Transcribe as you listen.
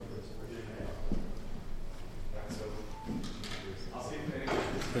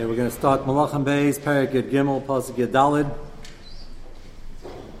Okay, we're going to start Malachim Beis, Perek Yud Gimel, Pasuk Yud Daled.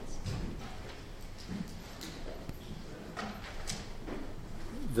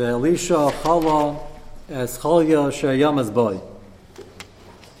 Ve'elisha chala es chalya she'yam es boy.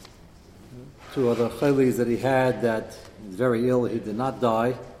 Two other chalis that he had that he's very ill, he did not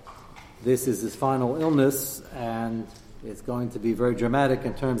die. This is his final illness, and it's going to be very dramatic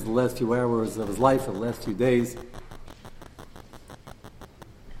in terms of the last few hours of his life, or the last few days.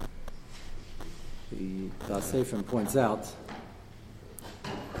 The Sefer points out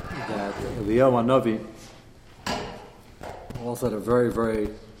that Eliyahu Hanavi also had a very, very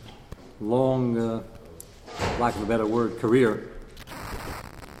long, lack of a better word, career.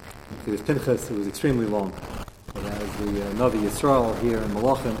 It was Pinchas, it was extremely long. But as the Navi Yisrael here in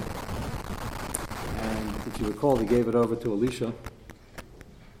Malachim, and if you recall, he gave it over to Elisha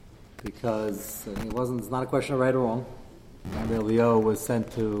because it's not a question of right or wrong. Remember, Eliyahu was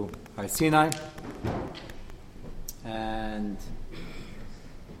sent to Har Sinai, and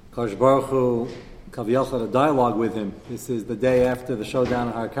Kodesh Baruch Hu Kaviyach had a dialogue with him. This is the day after the showdown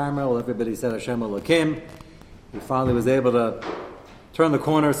at Har Carmel. Everybody said Hashem Elokim. He finally was able to turn the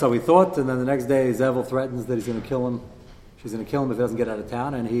corner, so he thought, and then the next day Zevel threatens that he's going to kill him. She's going to kill him if he doesn't get out of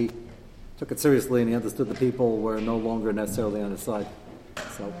town, and he took it seriously, and he understood the people were no longer necessarily on his side.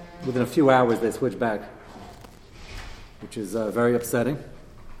 So within a few hours they switched back, which is very upsetting.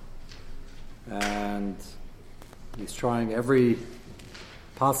 And he's trying every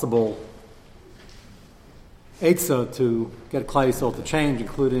possible eitzah to get Klal Yisrael to change,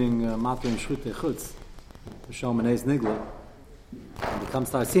 including Matan Shchut Chutz, to show Menes Nigla. And he comes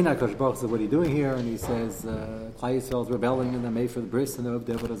to Har Sinai, Kodesh Baruch Hu says, "What are you doing here?" And he says, "Klal Yisrael is rebelling, and they're made for the bris, and they're of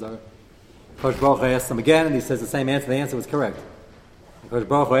Devad Azar." Kodesh Baruch Hu asks him again, and he says the same answer. The answer was correct. And Kodesh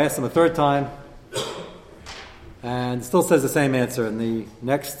Baruch Hu asks him a third time, and still says the same answer. And the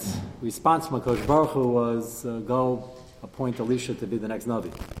next response from Kodesh Baruch Hu was, "Go appoint Elisha to be the next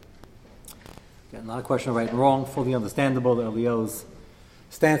Navi." Again, not a question of right and wrong, fully understandable that Eliyahu's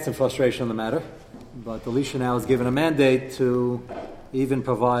stance and frustration on the matter. But Elisha now is given a mandate to even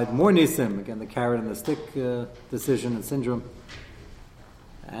provide more nisim. Again, the carrot and the stick decision and syndrome.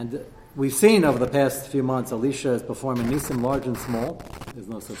 And we've seen over the past few months, Elisha is performing nisim large and small. There's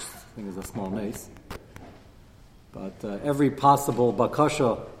no such thing as a small mace. But every possible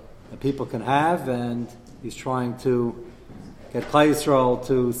bakasha that people can have, and he's trying to get Klal Yisrael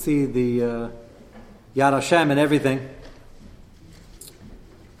to see the Yad Hashem and everything.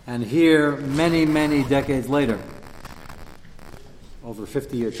 And here, many, many decades later, over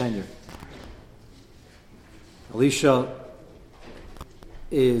 50-year tenure, Elisha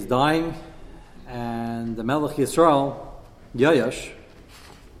is dying, and the Melech Yisrael, Yoash,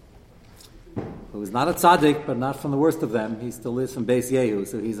 who is not a tzaddik, but not from the worst of them, he still is from Beis Yehu,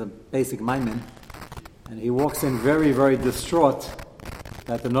 so he's a basic maimin, and he walks in very, very distraught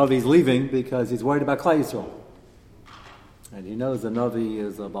that the Navi is leaving because he's worried about Klal Yisrael. And he knows the Navi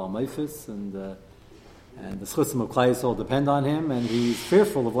is a Baal Mephis, and the Schusim of Klal Yisrael depend on him, and he's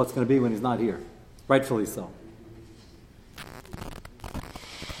fearful of what's going to be when he's not here. Rightfully so.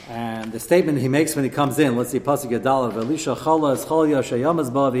 And the statement he makes when he comes in, let's see, Pasuk Yud Daled, Elisha chala es chalya sheyam es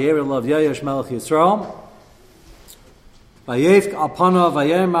ba v'yer elav Yoash melech Yisrael v'yevk apanav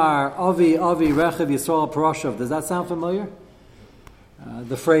v'yemar avi rechev Yisrael parashav. Does that sound familiar?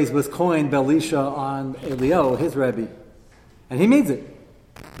 The phrase was coined by Elisha on Eliyahu, his Rebbe. And he means it.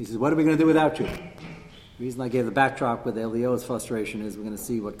 He says, "What are we going to do without you?" The reason I gave the backdrop with Eliyahu's frustration is we're going to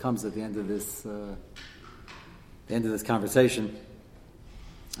see what comes at the end of this conversation.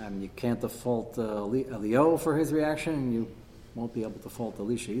 You can't fault Eliyahu for his reaction, and you won't be able to fault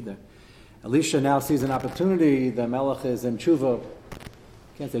Elisha either. Elisha now sees an opportunity. The Melech is in tshuva,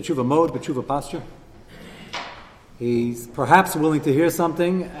 can't say tshuva mode, but tshuva posture. He's perhaps willing to hear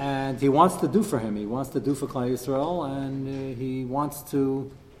something, and he wants to do for him. He wants to do for Klal Yisrael, and he wants to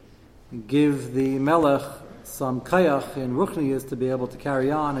give the Melech some kayach in Ruchnius to be able to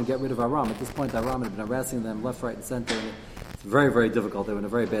carry on and get rid of Aram. At this point, Aram had been harassing them left, right, and center. And it's very, very difficult. They were in a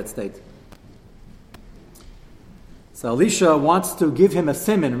very bad state. So Elisha wants to give him a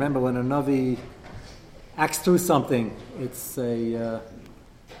siman. Remember, when a Navi acts through something, it's a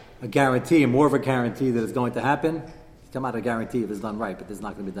guarantee, more of a guarantee that it's going to happen. It's come out a guarantee if it's done right, but it's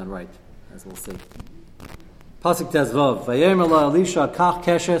not going to be done right, as we'll see. Pasuk Tezvav, Vayemer la Elisha kach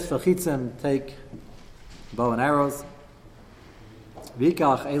keshes v'chitzim, take bow and arrows.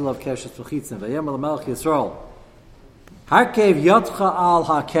 V'ikach elav keshes v'chitzim, Vayemer la Melech Yisrael. Harkev yotcha al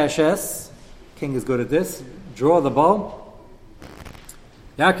ha-keshes, king is good at this, draw the bow.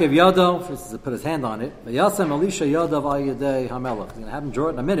 Yaakov Yado, first to put his hand on it. Vayasem Elisha Yadav al Yadei HaMelech. He's going to have him draw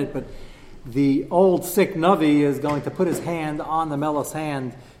it in a minute, but the old sick Navi is going to put his hand on the Melech's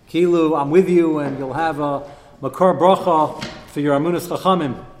hand. Kilu, I'm with you, and you'll have a Makor Bracha for your Amunas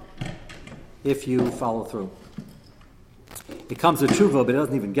Chachamim if you follow through. It comes to tshuva, but it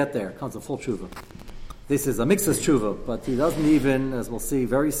doesn't even get there. It comes to full tshuva. This is a mixus tshuva, but he doesn't even, as we'll see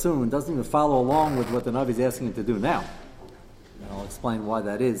very soon, doesn't even follow along with what the Navi is asking him to do now. And I'll explain why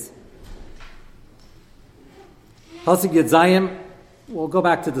that is. Pasuk Yud Zayim. We'll go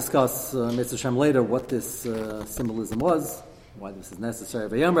back to discuss Mitzvah Shem later what this symbolism was, why this is necessary.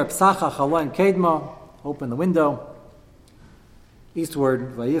 Vayomer Psacha Chalon Kedma. Open the window.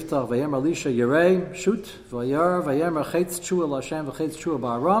 Eastward. Vayiftach Vayomer Elisha Yerei. Shoot. Vayar Vayomer Chetz Chua L'Hashem V'Chetz Chua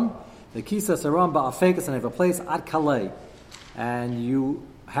Ba'aram. The Kisas Aram Ba'afekas, and have a place Ad Kalei. And you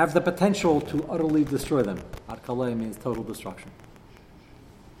have the potential to utterly destroy them. Ad Kalei means total destruction.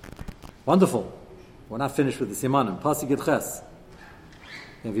 Wonderful. We're not finished with the Simanim. Pasuk Yud Ches.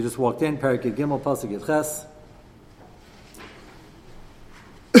 If you just walked in, Perek Yud Gimel, Pasuk Yud Ches.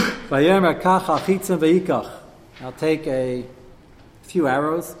 Vayomer Kach Achitzim Ve'ikach. Now take a few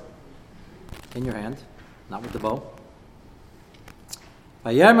arrows in your hand, not with the bow.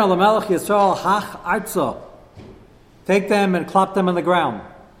 Vayomer L'Melech Yisrael Hach Arza. Take them and clap them on the ground.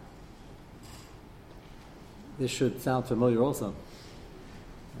 This should sound familiar also.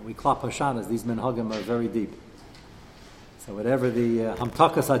 We clap Hashanas. These minhagim are very deep. So whatever the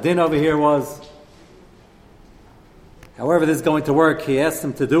Hamtakas Adin over here was, however this is going to work, he asked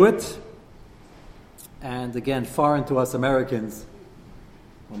him to do it. And again, foreign to us Americans,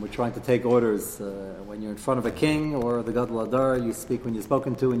 when we're trying to take orders, when you're in front of a king or the Gadol Adar, you speak when you're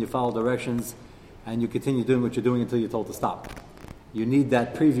spoken to and you follow directions, and you continue doing what you're doing until you're told to stop. You need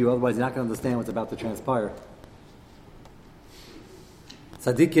that preview, otherwise you're not going to understand what's about to transpire.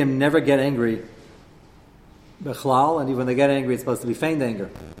 Tzaddikim never get angry, Bechlal, and even when they get angry, it's supposed to be feigned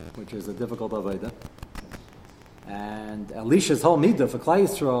anger, which is a difficult avodah. And Elisha's whole midah for Klal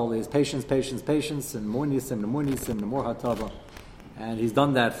Yisrael is patience, patience, patience, and more nisim, and more hatava. And he's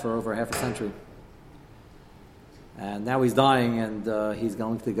done that for over half a century. And now he's dying, and he's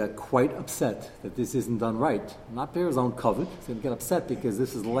going to get quite upset that this isn't done right. Not for his own covet. He's going to get upset because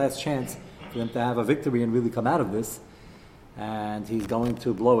this is the last chance for them to have a victory and really come out of this. And he's going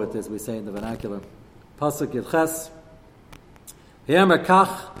to blow it, as we say in the vernacular. Pasuk Yud Ches. Vayomer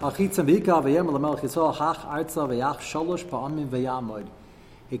Kach Achitzim Ve'ikach Vayomer L'Melech Yisrael Hach Arza Ve'yach Sholosh Pa'amim Ve'yamod.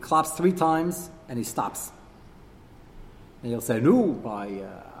 He claps 3 times and he stops. And he'll say, no, by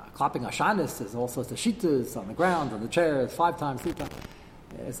clapping Hashanis, there's all sorts of shittas on the ground, on the chairs, 5 times, 3 times.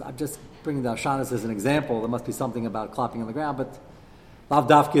 Yes, I'm just bringing the Hashanis as an example. There must be something about clapping on the ground, but Lav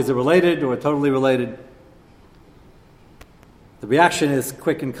Dafki, is it related or totally related? The reaction is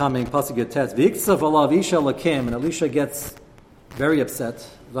quick and coming. Pasuk Yud Tes. V'yiktsav alav isha lakim, and Elisha gets very upset.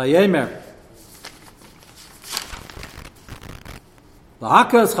 Vayemer.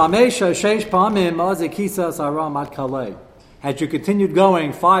 L'hakas chamesh sheish pa'amim azeh kisas aram ad kalei. Had you continued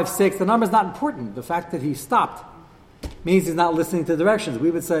going 5, 6, the number's not important. The fact that he stopped means he's not listening to directions. We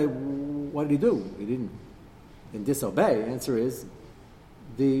would say, what did he do? He didn't disobey. The answer is,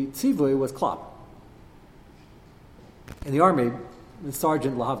 the tzivui was klap. In the army, the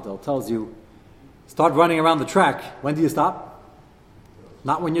sergeant Lahavdil tells you, start running around the track. When do you stop?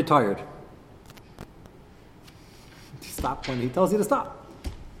 Not when you're tired. Stop when he tells you to stop.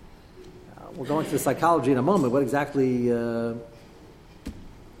 We'll go into the psychology in a moment. What exactly,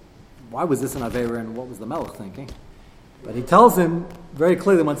 why was this an Aveira and what was the Melech thinking? But he tells him very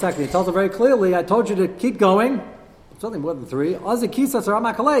clearly, one second, he tells him very clearly, I told you to keep going, something more than 3,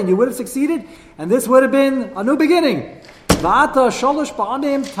 and you would have succeeded, and this would have been a new beginning. Now,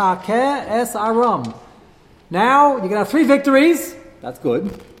 you're going to have 3 victories, that's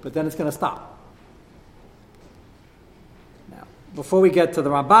good, but then it's going to stop. Before we get to the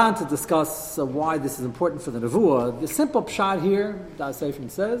Ramban to discuss why this is important for the Nevuah, the simple pshat here, Das Seifin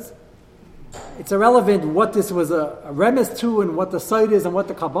says, it's irrelevant what this was a remes to and what the site is and what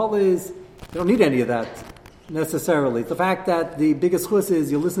the Kabbalah is. You don't need any of that necessarily. It's the fact that the biggest chus is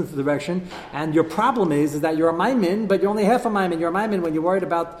you listen to the direction, and your problem is that you're a maimin, but you're only half a maimin. You're a maimin when you're worried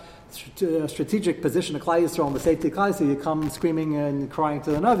about strategic position of Klal Yisrael and the safety of Klal Yisrael. You come screaming and crying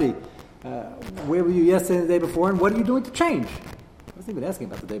to the Navi. Where were you yesterday and the day before, and what are you doing to change? I wasn't even asking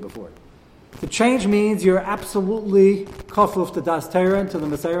about the day before. To change means you're absolutely kafuf to Das Torah and to the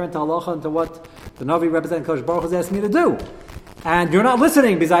Messiah and to Halacha and to what the Navi representative Kosh Baruch has asked me to do. And you're not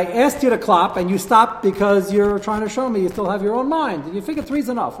listening because I asked you to clap and you stopped because you're trying to show me you still have your own mind. And you figure 3 is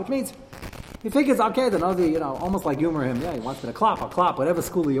enough, which means He figures, okay, the Navi, almost like humor him. Yeah, he wants me to clap, I'll clap, whatever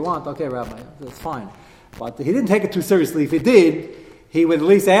schoolie you want. Okay, Rabbi, that's fine. But he didn't take it too seriously. If he did, he would at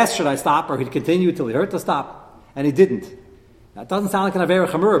least ask, should I stop? Or he'd continue till he heard to stop. And he didn't. That doesn't sound like an Avera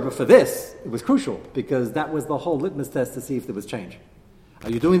Chamur, but for this, it was crucial, because that was the whole litmus test to see if there was change. Are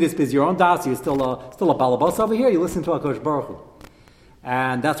you doing this because your own das? You're still a balabas over here? You listen to HaKadosh Baruch Hu.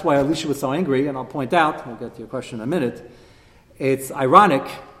 And that's why Elisha was so angry, and I'll point out, we'll get to your question in a minute, it's ironic,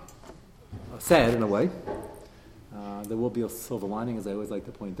 sad in a way. There will be a silver lining, as I always like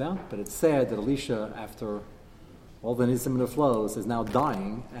to point out, but it's sad that Elisha, after all the nisim and the flows, is now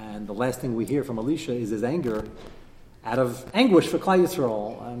dying, and the last thing we hear from Elisha is his anger out of anguish for Klal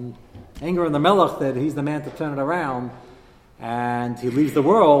Yisrael, and anger in the Melech that he's the man to turn it around, and he leaves the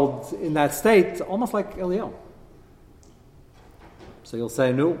world in that state, almost like Eliyahu. So you'll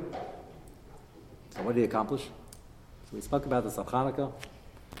say, no. So what did he accomplish? So we spoke about this on Hanukkah.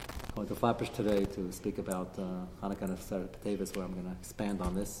 I'm going to Flatbush today to speak about Hanukkah and Tavis, where I'm going to expand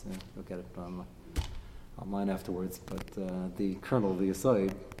on this. You'll get it online afterwards. But the kernel of the Yesod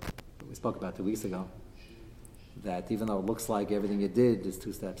that we spoke about 2 weeks ago, that even though it looks like everything you did is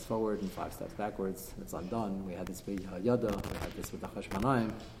 2 steps forward and 5 steps backwards, it's undone. We had this with Yada, we had this with the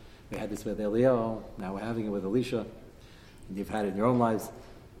Hashmanaim, we had this with Eliyahu, now we're having it with Elisha, and you've had it in your own lives.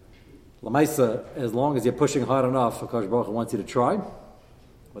 Lamaisa, as long as you're pushing hard enough, HaKadosh Baruch Hu wants you to try.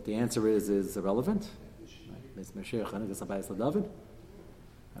 What the answer is irrelevant.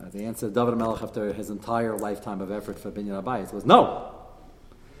 The answer to David HaMelech after his entire lifetime of effort for Binyan HaBayis was no.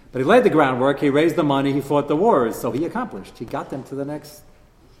 But he laid the groundwork, he raised the money, he fought the wars, so he accomplished. He got them to the next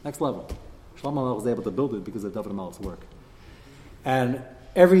level. Shlomo HaMelech was able to build it because of David HaMelech's work. And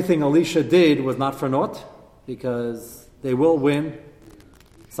everything Elisha did was not for naught, because they will win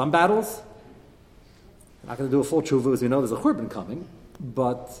some battles. They're not going to do a full tshuva, as we know there's a churban coming.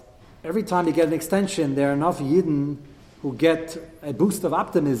 But every time you get an extension, there are enough Yidden who get a boost of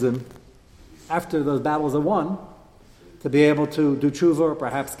optimism after those battles are won to be able to do tshuva, or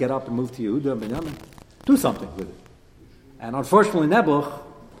perhaps get up and move to Yehuda and Binyamin. Do something with it. And unfortunately, Nebuch,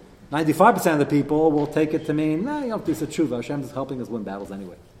 95% of the people will take it to mean, you don't have to do such tshuva. Hashem is helping us win battles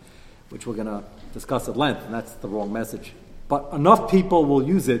anyway, which we're going to discuss at length, and that's the wrong message. But enough people will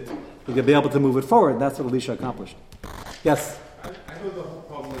use it to be able to move it forward, and that's what Elisha accomplished. Yes? I thought the whole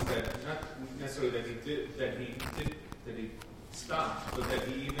problem was that not necessarily that he stopped, but that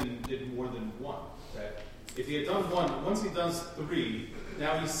he even did more than one. That if he had done one, once he does 3,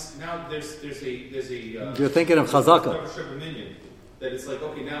 there's a you're thinking of Chazaka. That it's like,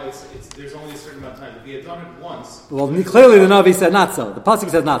 okay, now it's there's only a certain amount of time. If he had done it once, well, clearly the Navi said not so. The pasuk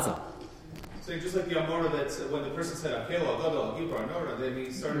says not so. So just like the Amora, that's when the person said Akela, Gadol, Gibra, Nora, then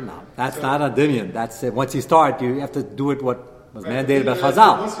he started. No, that's not a dimion. That's it. Once you start, you have to do it what was mandated by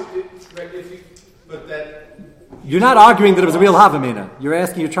Chazal. But that you're not arguing that it was a real Havamina.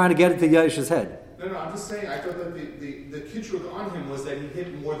 You're trying to get it to Yesh's head. No, I'm just saying. I thought that the kitrug on him was that he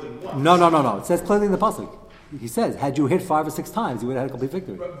hit more than once. No. It says clearly in the pasuk. He says, had you hit 5 or 6 times, you would have had a complete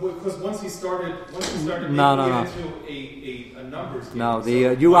victory. Because once he started no. into a numbers game. No,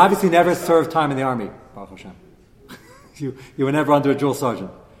 you obviously never served time in the army, Baruch Hashem. you were never under a drill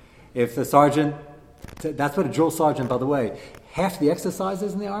sergeant. If the sergeant, that's what a drill sergeant, by the way, half the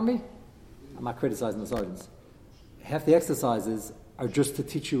exercises in the army, I'm not criticizing the sergeants, half the exercises are just to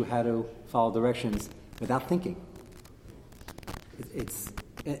teach you how to follow directions without thinking. It's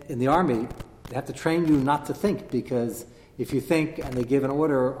in the army, they have to train you not to think, because if you think and they give an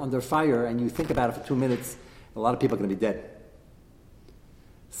order under fire and you think about it for 2 minutes, a lot of people are going to be dead.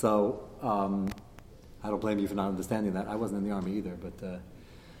 So I don't blame you for not understanding that. I wasn't in the army either, but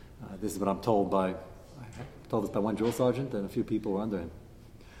this is what I'm told by one drill sergeant and a few people were under him.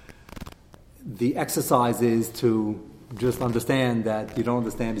 The exercise is to just understand that you don't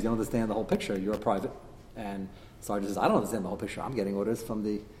understand because you don't understand the whole picture. You're a private. And the sergeant says, I don't understand the whole picture. I'm getting orders from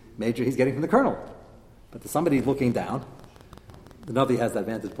the major, he's getting from the colonel. But to somebody looking down, the Navi has that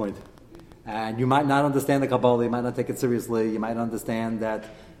vantage point. And you might not understand the Kabbalah, you might not take it seriously, you might understand that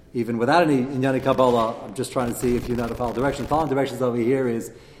even without any Inyani Kabbalah, I'm just trying to see if you know how to follow directions. Following directions over here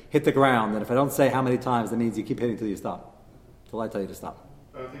is hit the ground, and if I don't say how many times, that means you keep hitting until you stop, till I tell you to stop.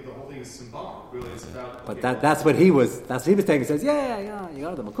 I think the whole thing is symbolic, really. It's about. But that's what he was taking. He says, you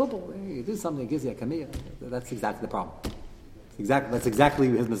got the makubal, you do something, it gives you a kamiyah. That's exactly the problem. That's exactly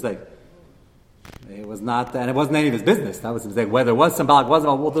his mistake. It was not, and it wasn't any of his business. That was his mistake. Whether it was symbolic,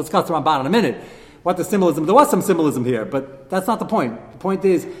 we'll discuss the Ramban in a minute. What the symbolism, there was some symbolism here, but that's not the point. The point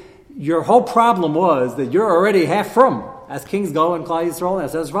is, your whole problem was that you're already half from. As kings go in Klal Yisrael, and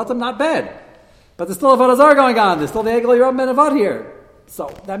it says, not bad. But there's still a Avodah Zarah going on. There's still the Egel Yerom Ben Avad here. So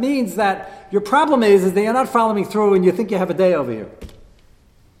that means that your problem is that you're not following through and you think you have a day over here.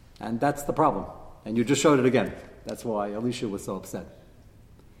 And that's the problem. And you just showed it again. That's why Elisha was so upset.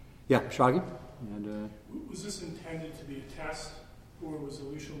 Yeah, Shagi? And, was this intended to be a test, or was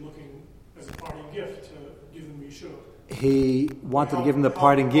Elisha looking as a parting gift to give them Yeshua? He wanted to give him the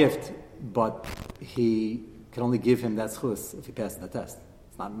parting gift, but he can only give him that schus if he passes the test.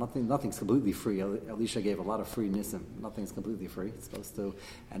 It's not nothing's completely free. Elisha gave a lot of free nisim. Nothing's completely free. It's supposed to,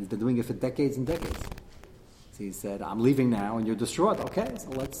 and he's been doing it for decades and decades. So he said, "I'm leaving now, and you're distraught. Okay, so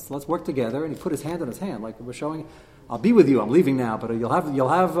let's work together." And he put his hand on his hand, like we're showing. I'll be with you. I'm leaving now, but you'll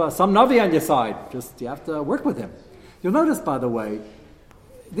have some Navi on your side. Just you have to work with him. You'll notice, by the way,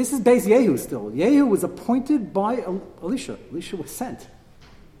 this is Beis Yehu still. Yehu was appointed by Elisha. Elisha was sent.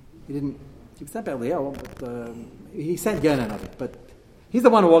 He was sent by Eliyahu, but he sent Genan of it. But he's the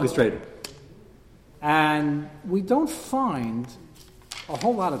one who orchestrated. And we don't find a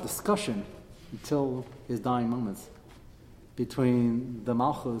whole lot of discussion until his dying moments between the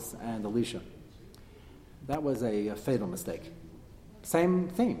Malchus and Elisha. That was a fatal mistake. Same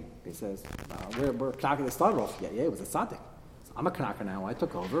thing. He says, we're knocking to start off. Yeah, it was a tzaddik. So I'm a knacker now. I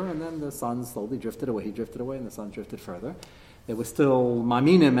took over, and then the son slowly drifted away. He drifted away, and the son drifted further. There was still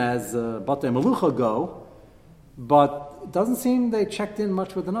Maminim as Batei Melucha go, but it doesn't seem they checked in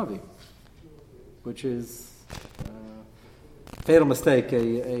much with the Navi, which is a fatal mistake.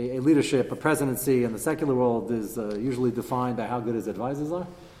 A leadership, a presidency in the secular world is usually defined by how good his advisors are.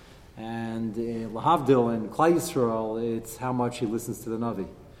 And Lahavdil in Klai Yisrael, it's how much he listens to the Navi.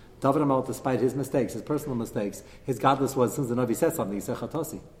 David HaMelech, despite his mistakes, his personal mistakes, his godless was, since the Navi said something, he said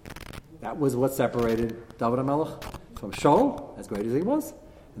Chatasi. That was what separated David HaMelech from Shaul, as great as he was.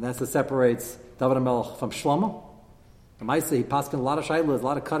 And that's what separates David HaMelech from Shlomo. The Maisa, he passed in a lot of shaylas, a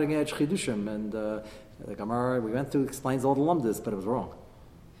lot of cutting-edge chidushim, and the Gemara we went through explains all the lumdas, but it was wrong.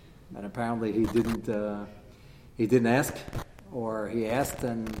 And apparently he didn't ask, or he asked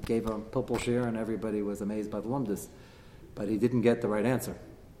and gave a pilpul shir, and everybody was amazed by the lumdis. But he didn't get the right answer.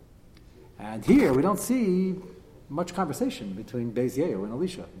 And here, we don't see much conversation between Beis Yehu and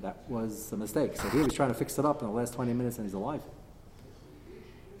Elisha. That was a mistake. So here he's trying to fix it up in the last 20 minutes, and he's alive.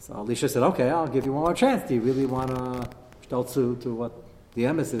 So Elisha said, okay, I'll give you one more chance. Do you really want to tell to what the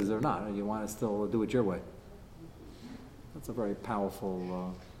emes is or not? Or you want to still do it your way? That's a very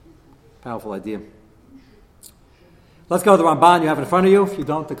powerful idea. Let's go to the Ramban you have in front of you. If you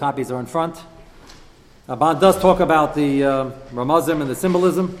don't, the copies are in front. Ramban does talk about the Ramazim and the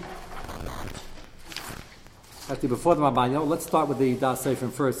symbolism. Actually, before the Ramban, let's start with the Das Sefer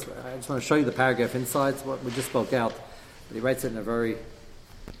first. I just want to show you the paragraph inside, what we just spoke out. But he writes it in a very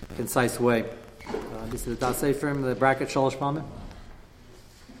concise way. This is the Das Sefer, the bracket, Shalosh Pamim.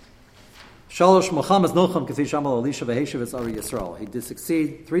 Shalosh Muhammad Nocham Kafi Shamal Elisha Veheshev Es Ari Yisrael. He did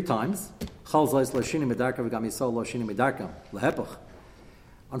succeed 3 times.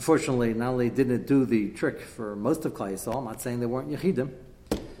 Unfortunately, not only didn't it do the trick for most of Klai Yisrael, I'm not saying they weren't Yechidim.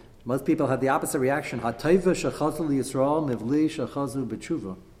 Most people had the opposite reaction.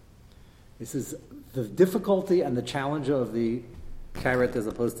 This is the difficulty and the challenge of the carrot as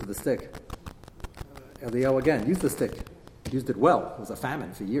opposed to the stick. Eliyahu again used the stick, used it well. It was a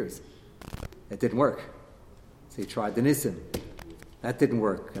famine for years. It didn't work. So he tried the Nisim. That didn't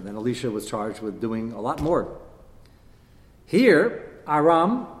work. And then Elisha was charged with doing a lot more. Here,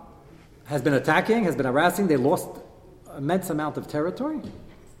 Aram has been attacking, has been harassing. They lost an immense amount of territory.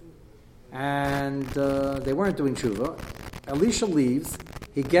 And they weren't doing tshuva. Elisha leaves.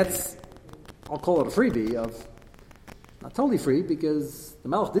 He gets, I'll call it a freebie of, not totally free, because the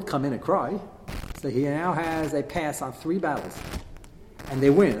Melech did come in and cry. So he now has a pass on 3 battles. And they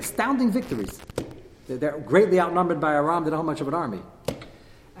win. Astounding victories. They're greatly outnumbered by Aram. They don't have much of an army.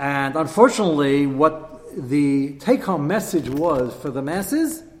 And unfortunately, what the take-home message was for the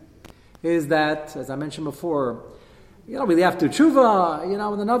masses is that, as I mentioned before, you don't really have to tshuva.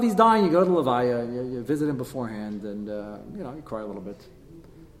 When the Navi's dying, you go to Levaya, you visit him beforehand, and you cry a little bit.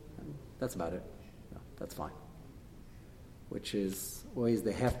 And that's about it. That's fine. Which is always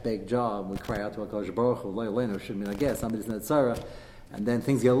the half-baked job. We cry out to HaKadosh Baruch Hu, Lo Yaleinu, should mean, I guess, somebody's in tzara. And then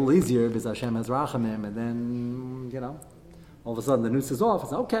things get a little easier because Hashem has rachamim, and then, all of a sudden the noose is off.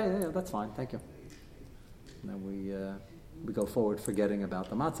 It's okay, yeah, that's fine, thank you. And then we go forward forgetting about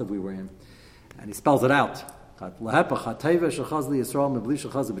the matzav we were in. And he spells it out. Before doing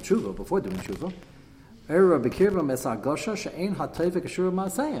tshuva.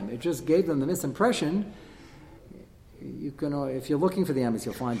 It just gave them the misimpression. You can, if you're looking for the emes,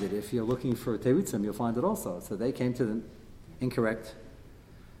 you'll find it. If you're looking for terutzim, you'll find it also. So they came to the incorrect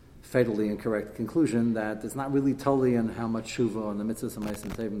fatally incorrect conclusion that it's not really totally in how much tshuva on the mitzvahs and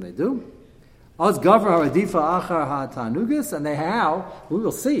ma'asim tovim they do. Oz gavra ha'adifa achar ha'tanugas, and we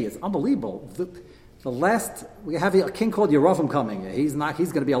will see, it's unbelievable. The last, we have a king called Yerovam coming. He's going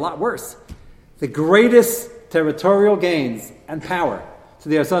to be a lot worse. The greatest territorial gains and power to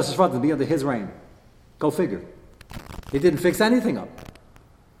the Asas Shvat to be under his reign. Go figure. He didn't fix anything up.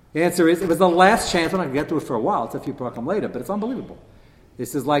 The answer is, it was the last chance. We're not going to get to it for a while. It's a few parakim later, but it's unbelievable.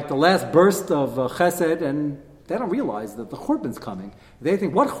 This is like the last burst of chesed, and they don't realize that the Churban's coming. They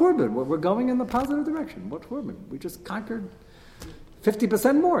think, what Churban? We're going in the positive direction. What Churban? We just conquered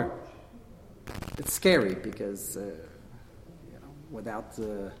 50% more. It's scary because, without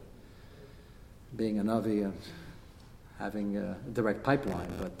being a Navi and having a direct pipeline.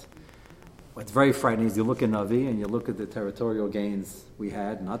 But what's very frightening is you look at Navi and you look at the territorial gains we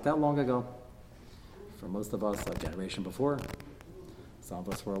had not that long ago. For most of us, a generation before. Some of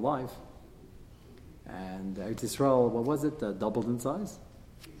us were alive. And Eretz Yisrael, what was it? Doubled in size?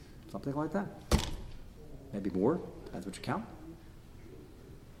 Something like that. Maybe more. That's what you count.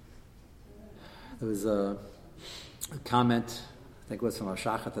 There was a comment, I think it was from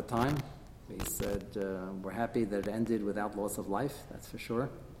Ashach at the time. He said, we're happy that it ended without loss of life, that's for sure.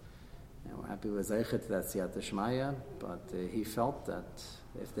 And we're happy with Zeichet, that's Yad Shmaya. But he felt that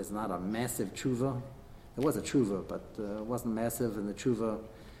if there's not a massive tshuva, there was a tshuva, but it wasn't massive, and the tshuva,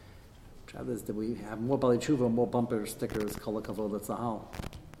 that we have more bali tshuva, more bumper stickers, kol hakavod l'tzahal.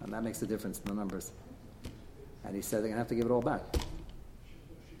 And that makes a difference in the numbers. And he said they're going to have to give it all back.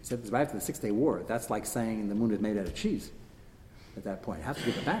 He said it's right after the 6 Day War. That's like saying the moon is made out of cheese. At that point, you have to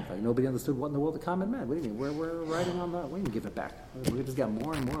give it back. Like nobody understood what in the world the common man. What do you mean? We're riding on that. We didn't give it back. We just got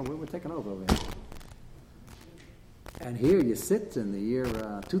more and more. We're taking over here. And here you sit in the year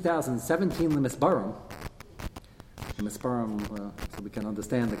 2017, the Misbarim. The Misbarim, so we can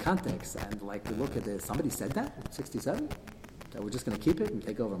understand the context. And like we look at this, somebody said that in 67 that we're just going to keep it and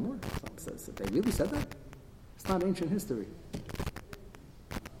take over more. Someone says that they really said that. It's not ancient history.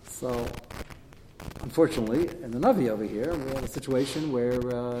 So, unfortunately, in the Navi over here, we have a situation where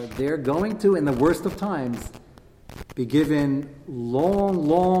they're going to, in the worst of times, be given long,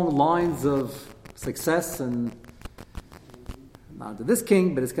 long lines of success, and not to this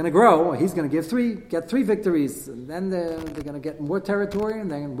king, but it's going to grow. He's going to get three victories, and then they're going to get more territory,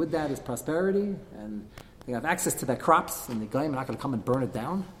 and then with that is prosperity, and they have access to their crops, and the Goyim are not going to come and burn it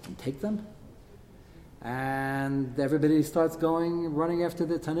down and take them. And everybody starts running after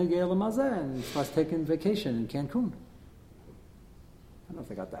the Tanugei Elamazeh and starts taking vacation in Cancun. I don't know if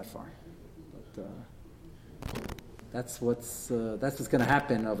they got that far, but that's what's going to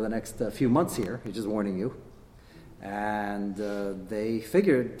happen over the next few months here. He's just warning you. And they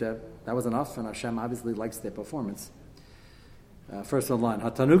figured that was enough, and Hashem obviously likes their performance. First line,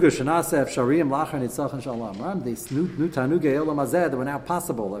 Hatanuga Shanaseh Sharim Lachar Nitzach Shalom. This new Tanugei Elamazeh that were now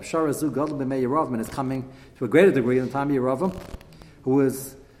possible. Sharazu Gadol B'mei Yeravim is coming to a greater degree than the time of Yeravim, who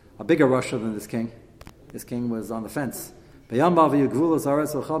was a bigger Russia than this king. This king was on the fence. Not only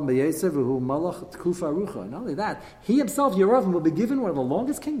that, he himself, Yeravim, will be given one of the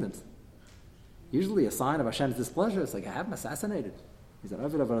longest kingdoms. Usually a sign of Hashem's displeasure. It's like, have him assassinated. He's an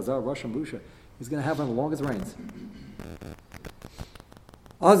Ovid of Azar, Rosh Musha. He's going to have one of the longest reigns.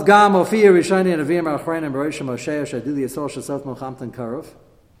 Ozgam Ophir Rishani and Avim Achrein and Barisha Moshe Shadili Yisrael Shasot Melchamtan Karov.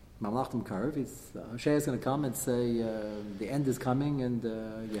 Mamlachtam Karov. Moshe is going to come and say the end is coming and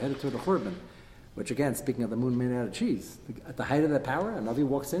you're headed toward the Churban. Which again, speaking of the moon made out of cheese, at the height of that power, a Navi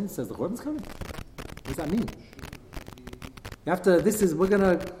walks in and says the Churban's coming. What does that mean? We're going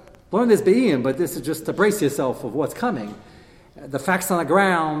to learn this Be'im, but this is just to brace yourself of what's coming. The facts on the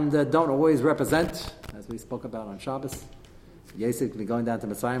ground don't always represent, as we spoke about on Shabbos. Yosef be going down to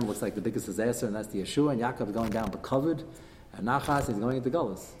Mitzrayim, looks like the biggest disaster, and that's the Yeshua, and Yaakov is going down B'Kavod, and Nachas is going into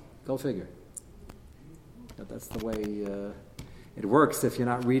Gullus. Go figure. But that's the way it works if you're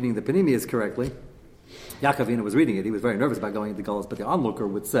not reading the Panemius correctly. Yaakov was reading it. He was very nervous about going into Gullus, but the onlooker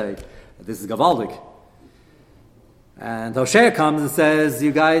would say that this is Gavaldik. And Hosea comes and says,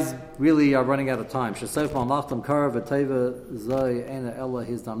 you guys really are running out of time. And the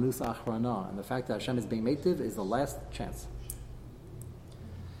fact that Hashem is being meitiv is the last chance.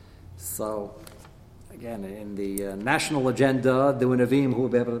 So, again, in the national agenda, there were Nevi'im who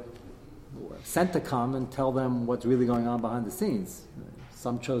were sent to come and tell them what's really going on behind the scenes.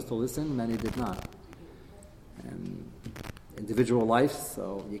 Some chose to listen, many did not. And individual life,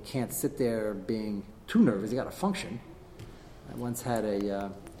 so you can't sit there being too nervous. You got to function. I once had a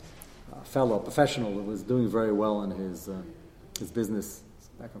fellow professional that was doing very well in his business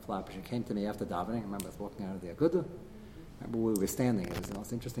back in Flatbush. He came to me after davening. I remember I was walking out of the Agudah, remember where we were standing. It was the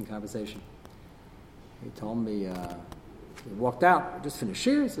most interesting conversation. He told me, he walked out, I just finished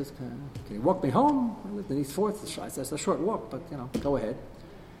shir. He says, can you walk me home? I lived in East 4th. I said, it's a short walk, but, go ahead.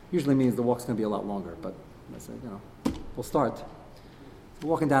 Usually means the walk's going to be a lot longer, but I said, we'll start. So we're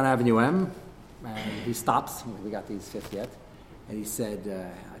walking down Avenue M, and he stops. We got these fifth yet. And he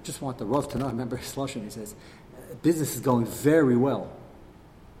said, I just want the Rav to know. I remember his Lashon. He says, business is going very well.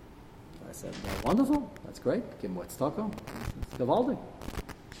 So I said, wonderful. That's great. Give him what's taco. It's Gavaldi.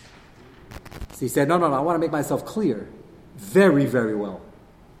 So he said, no, I want to make myself clear. Very, very well.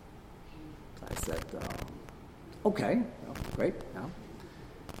 So I said, okay. Great.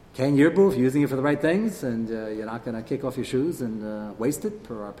 Kain Yirbuv, using it for the right things, and you're not going to kick off your shoes and waste it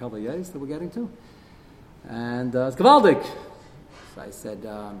per our Peliyahs that we're getting to. And it's Gavaldik. So I said,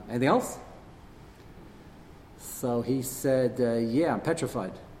 anything else? So he said, yeah, I'm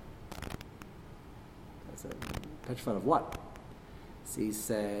petrified. I said, petrified of what? So he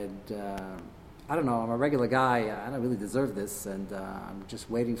said, I don't know, I'm a regular guy, I don't really deserve this, and I'm just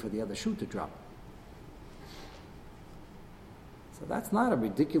waiting for the other shoe to drop. So that's not a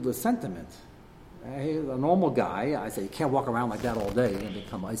ridiculous sentiment. He's a normal guy. I say you can't walk around like that all day and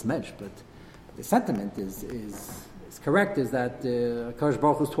become ice mensch, but the sentiment is correct, is that Kadosh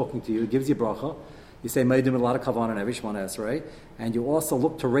Baruch Hu is talking to you, gives you bracha. You say Meidim with a lot of kavanah and every Shemona Esrei, and you also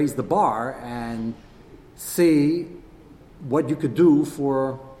look to raise the bar and see what you could do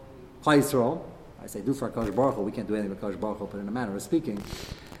for Klal Yisrael. I say do for Kadosh Baruch Hu. We can't do anything with Kadosh Baruch Hu, but in a manner of speaking,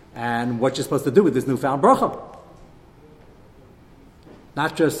 and what you're supposed to do with this newfound bracha.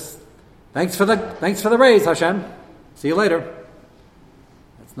 Not just thanks for the raise, Hashem. See you later.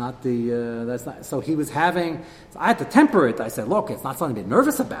 That's not. So he was having. So I had to temper it. I said, look, it's not something to be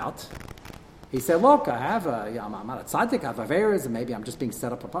nervous about. He said, look, I'm not a tzaddik, I have averas, and maybe I'm just being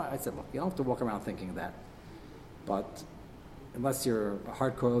set up apart. I said, look, you don't have to walk around thinking that. But unless you're a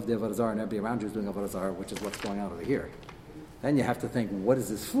hardcore of the Avodah Zarah and everybody around you is doing Avodah Zarah, which is what's going on over here, then you have to think, what is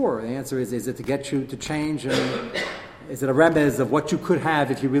this for? The answer is it to get you to change? And is it a remez of what you could have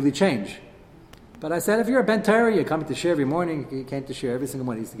if you really change? But I said, if you're a Ben Torah, you're coming to shir every morning. He came to shir every single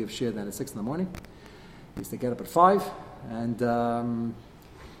morning. He used to give shir then at 6 in the morning. He used to get up at 5 and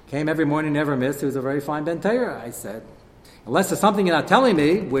came every morning, never missed. He was a very fine Ben Torah. I said, unless there's something you're not telling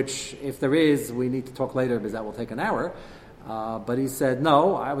me, which if there is, we need to talk later because that will take an hour. But he said,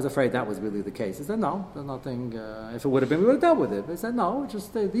 no, I was afraid that was really the case. He said, no, there's nothing. If it would have been, we would have dealt with it. But he said, no,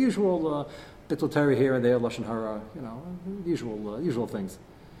 just the usual bittul Torah here and there, Lashon Hara, the usual things,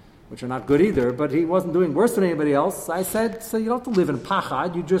 which are not good either. But he wasn't doing worse than anybody else. I said, so you don't have to live in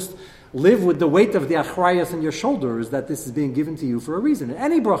pachad. You just live with the weight of the achrayas on your shoulders that this is being given to you for a reason. In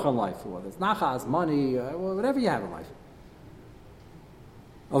any bracha in life, whether it's nachas, money, whatever you have in life.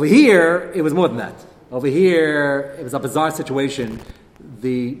 Over here, it was more than that. Over here, it was a bizarre situation.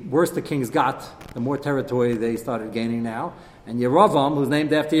 The worse the kings got, the more territory they started gaining now. And Yeravam, who's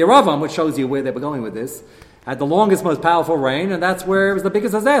named after Yeravam, which shows you where they were going with this, had the longest, most powerful reign, and that's where it was the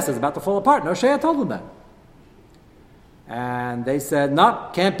biggest disaster. It's about to fall apart. No Shea told them that. And they said, no,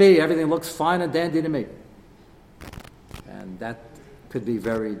 can't be. Everything looks fine and dandy to me. And that could be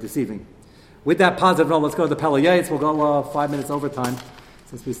very deceiving. With that positive note, let's go to the Pele Yates. We'll go 5 minutes overtime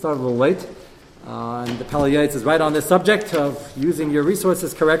since we started a little late. And the Pele Yates is right on this subject of using your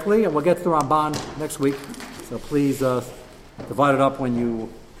resources correctly, and we'll get to the Ramban next week. So please divide it up when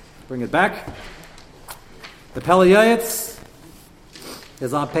you bring it back. The Pele Yates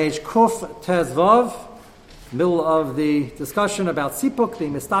is on page Kuf Tezvav, middle of the discussion about Sipuk, the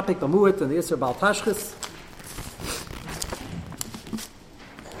Mistapik, the Mu'it, and the Isser Bal Tashchis.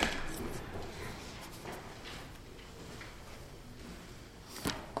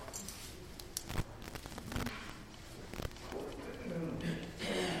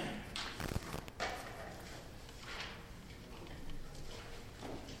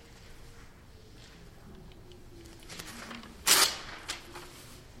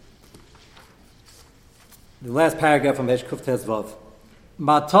 The last paragraph from Page Kuf Tezvav.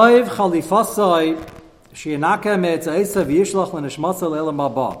 Matoiv chalifasai shi'enaka me'etzaisa v'yishlach l'nishmasa le'elam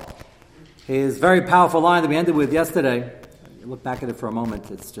haba. His very powerful line that we ended with yesterday. You look back at it for a moment,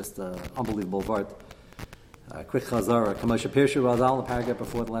 it's just an unbelievable word. Quick chazara. Kamosha Pirshu Razal, the paragraph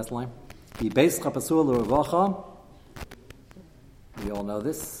before the last line. Yibeischa pasul l'revacha. We all know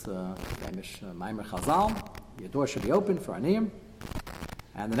this. Maimer Chazal. Your door should be open for Aniyim.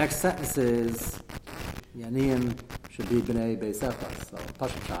 And the next sentence is Yaniyim should be B'nai Beisecha. So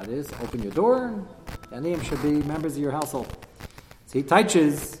Pashut Shad is open your door, and Yaniyim should be members of your household. So he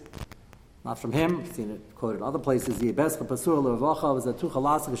teaches, not from him, I've seen it quoted other places, Yibescha Pasur L'Revacha V'Zatucha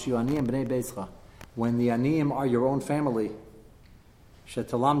Lasach Shiu Aniyim B'nai Beisecha. when the aniyim are your own family,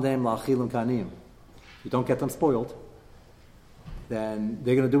 shetalamdem la'achilim k'aniyim, you don't get them spoiled, then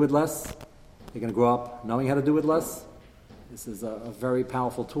they're going to do it less. They're going to grow up knowing how to do it less. This is a very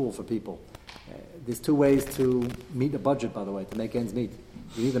powerful tool for people. There's two ways to meet a budget, by the way, to make ends meet.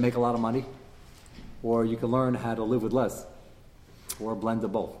 You either make a lot of money, or you can learn how to live with less, or a blend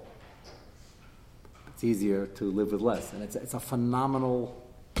of both. It's easier to live with less, and it's a phenomenal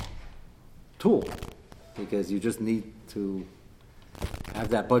tool, because you just need to have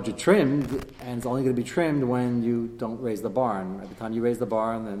that budget trimmed, and it's only going to be trimmed when you don't raise the barn. Every time you raise the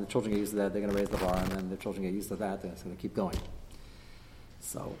barn, then the children get used to that, they're going to raise the barn, and the children get used to that, and it's going to keep going.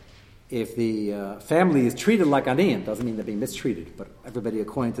 So, if the family is treated like aniyim, doesn't mean they're being mistreated, but everybody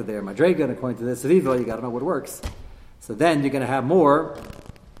according to their madrega and according to their seviva, you got to know what works. So then you're going to have more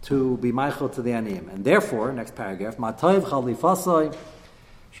to be meichel to the aniyim. And therefore, next paragraph, Matayv chalifasai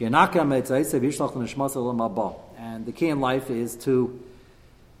shianaka meitzayisev yishlach l'nishmasel l'mabah. And the key in life is to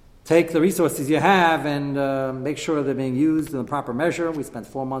take the resources you have and make sure they're being used in the proper measure. We spent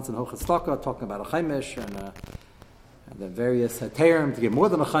 4 months in Hochas Taka talking about a chaimish and the various heterim to get more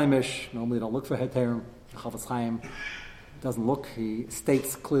than a chaimish. Normally don't look for heterim. Chafetz Chaim doesn't look. He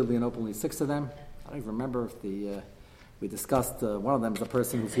states clearly and openly 6 of them. I don't even remember if we discussed one of them is a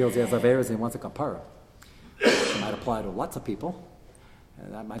person who feels he has averas and he wants a kapara. It might apply to lots of people.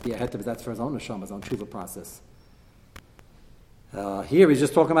 That might be a heter, but that's for his own neshama, his own tshuva process. Here he's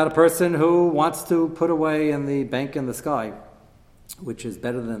just talking about a person who wants to put away in the bank in the sky, which is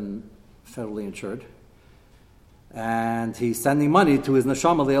better than federally insured. And he's sending money to his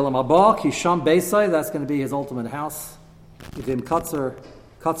neshama le'elam haba, kisham beisai, that's going to be his ultimate house. Ivim katzer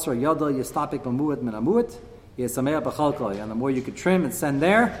yada yistapik b'mu'at min ha'mu'at, yisamea b'chalkai. And the more you could trim and send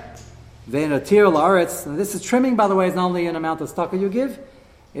there, ve'natir la'aretz. And this is trimming, by the way, is not only an amount of staka you give,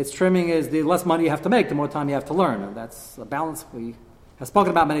 it's trimming is the less money you have to make, the more time you have to learn. And that's a balance we have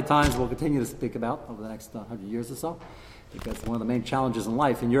spoken about many times, we'll continue to speak about over the next 100 years or so. Because one of the main challenges in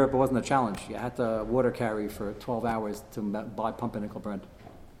life, in Europe it wasn't a challenge. You had to water carry for 12 hours to buy pumpernickel bread.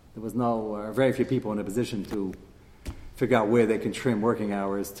 There was very few people in a position to figure out where they can trim working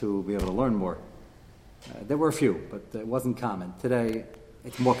hours to be able to learn more. There were a few, but it wasn't common. Today,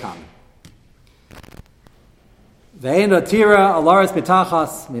 it's more common. Ve'ena tira alaris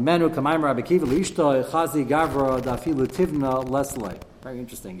betachas mimenu kamayim Rabbi Akiva li'ishtoi chazi gavra dafilu tivna leslei. Very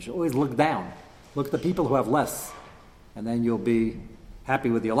interesting. You should always look down. Look at the people who have less. And then you'll be happy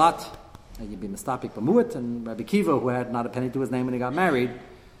with your lot, and you'll be mistapik b'mu'at. And Rabbi Akiva, who had not a penny to his name when he got married,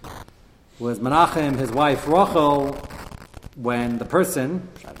 was Menachem, his wife Rachel, when the person,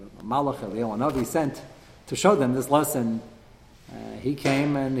 Malach Eliyahu Hanavi, sent to show them this lesson, he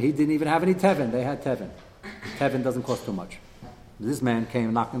came and he didn't even have any tevin. They had tevin. Tevin doesn't cost too much. This man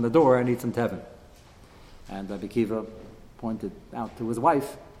came knocking on the door and needs some tevin. And Rabbi Akiva pointed out to his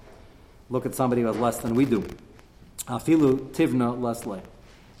wife, look at somebody who has less than we do. Afilu tivna lesle.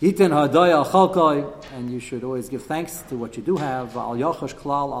 Yitin hadaya al chalkai, and you should always give thanks to what you do have. Al yachash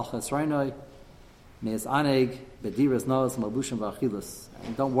klal al chesreinoi, me'ez aneg bediras noas mabushim v'achilas.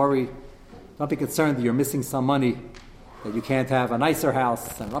 And don't worry, don't be concerned that you're missing some money, that you can't have a nicer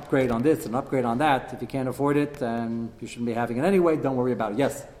house, and an upgrade on this, and an upgrade on that. If you can't afford it, and you shouldn't be having it anyway, don't worry about it.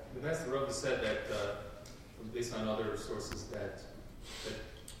 Yes? The Master Rebbe said that, based on other sources, that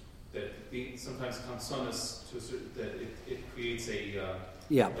being sometimes consonus to a certain, that it creates a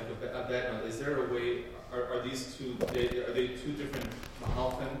like a bad. Is there a way? Are these two? Are they two different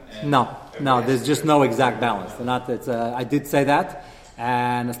mahalchim? No. There's just no exact balance. They're not. It's. I did say that,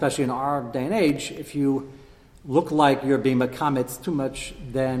 and especially in our day and age, if you look like you're being makamitz too much,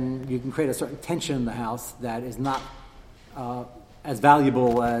 then you can create a certain tension in the house that is not as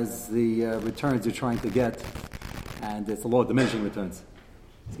valuable as the returns you're trying to get, and it's the law of diminishing returns.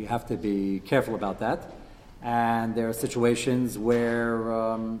 So you have to be careful about that. And there are situations where,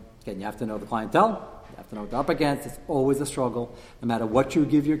 again, you have to know the clientele, you have to know what they're up against. It's always a struggle. No matter what you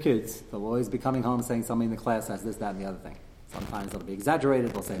give your kids, they'll always be coming home saying somebody in the class has this, that, and the other thing. Sometimes it'll be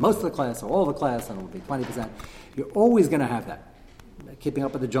exaggerated. They'll say most of the class or all of the class, and it'll be 20%. You're always going to have that. Keeping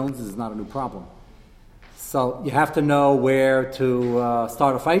up with the Joneses is not a new problem. So you have to know where to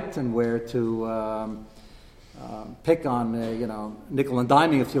start a fight and where to pick on, nickel and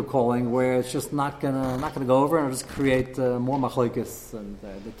diming, if you're calling, where it's just not gonna go over, and it'll just create more machlokes, and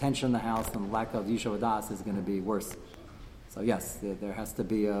the tension in the house and the lack of yishuv hadas is going to be worse. So yes, there has to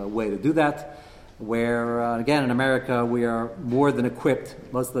be a way to do that. Where again, in America, we are more than equipped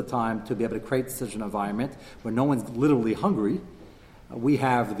most of the time to be able to create such an environment where no one's literally hungry. We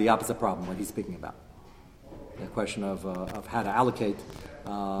have the opposite problem what he's speaking about. The question of how to allocate.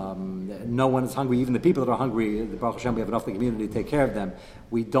 No one is hungry. Even the people that are hungry, the Baruch Hashem, we have enough in the community to take care of them.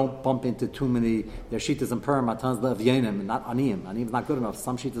 We don't bump into too many. Their shittas and perm, matans le'evyenim, not aniyim. Aniyim is not good enough.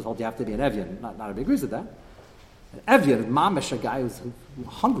 Some shittas hold you have to be an evyen. Not everybody agrees with that. An evyen, mamish, a guy who's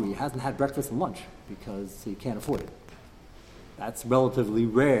hungry, he hasn't had breakfast and lunch because he can't afford it. That's relatively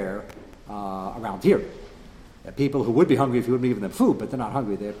rare around here. There are people who would be hungry if you wouldn't give them food, but they're not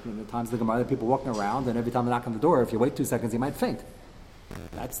hungry. There are times in the Gemara, there are people walking around, and every time they knock on the door, if you wait 2 seconds, you might faint.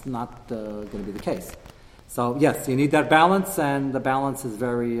 That's not going to be the case. So, yes, you need that balance, and the balance is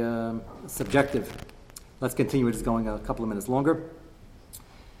very subjective. Let's continue. We're just going a couple of minutes longer.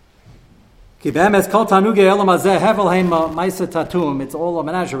 It's all a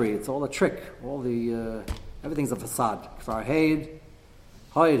menagerie. It's all a trick. Everything's a facade.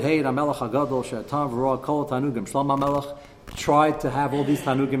 Shlomo tried to have all these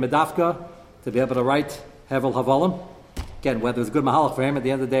tanugim medafka to be able to write Hevel Havalim. Again, whether it's a good mahalach for him at the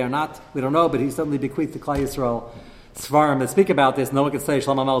end of the day or not, we don't know, but he certainly bequeathed to Klal Yisrael Svarim that speak about this. No one can say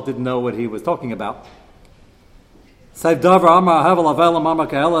Shlomo Melech didn't know what he was talking about. And he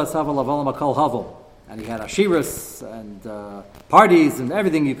had ashiras and parties and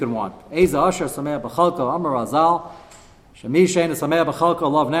everything you could want. Eza Asher Sameh B'chalko Amar Azal Shemi Shein Sameh B'chalko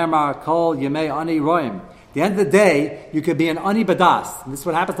Lov Nermar Kol Yemei Ani Roim. At the end of the day, you could be an ani badas. And this is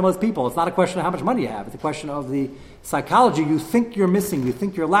what happens to most people. It's not a question of how much money you have. It's a question of the psychology. You think you're missing. You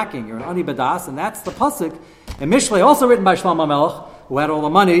think you're lacking. You're an ani badas. And that's the pasuk. And Mishlei, also written by Shlomo Melech, who had all the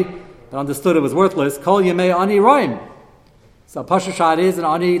money, but understood it was worthless. Kol yemei ani roim. So Pasha Shad is an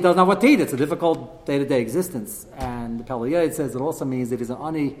ani doesn't know what to eat. It's a difficult day-to-day existence. And the Peliyah says it also means that he's an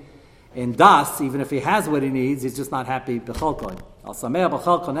ani in das, even if he has what he needs, he's just not happy. B'chalkon. Al sameh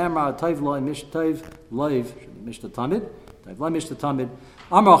b'chalkon emra toiv loy mishtayv loiv mishtatamid toiv loy mishtatamid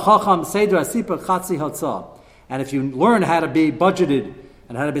amar chacham seder asipah chatzi hatzah. And if you learn how to be budgeted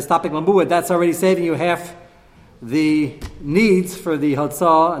and how to be stopping lambuad, that's already saving you half the needs for the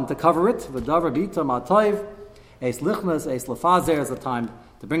hatzah and to cover it. V'davar b'ita ma'toiv eis lichnas eis lefazer is a time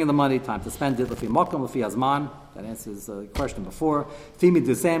to bring in the money, time to spend it. Lefi makom lefi azman. That answers the question before. Fimi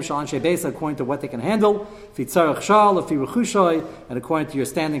dusam shalan shebesa, according to what they can handle. Fi tzarech shal lefi rechushay, and according to your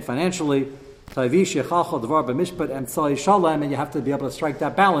standing financially. Tavish yechachol dvar b'mishpat emtzai shalem, and you have to be able to strike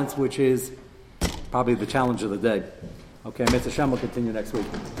that balance, which is probably the challenge of the day. Okay, Mitzvah Shem will continue next week.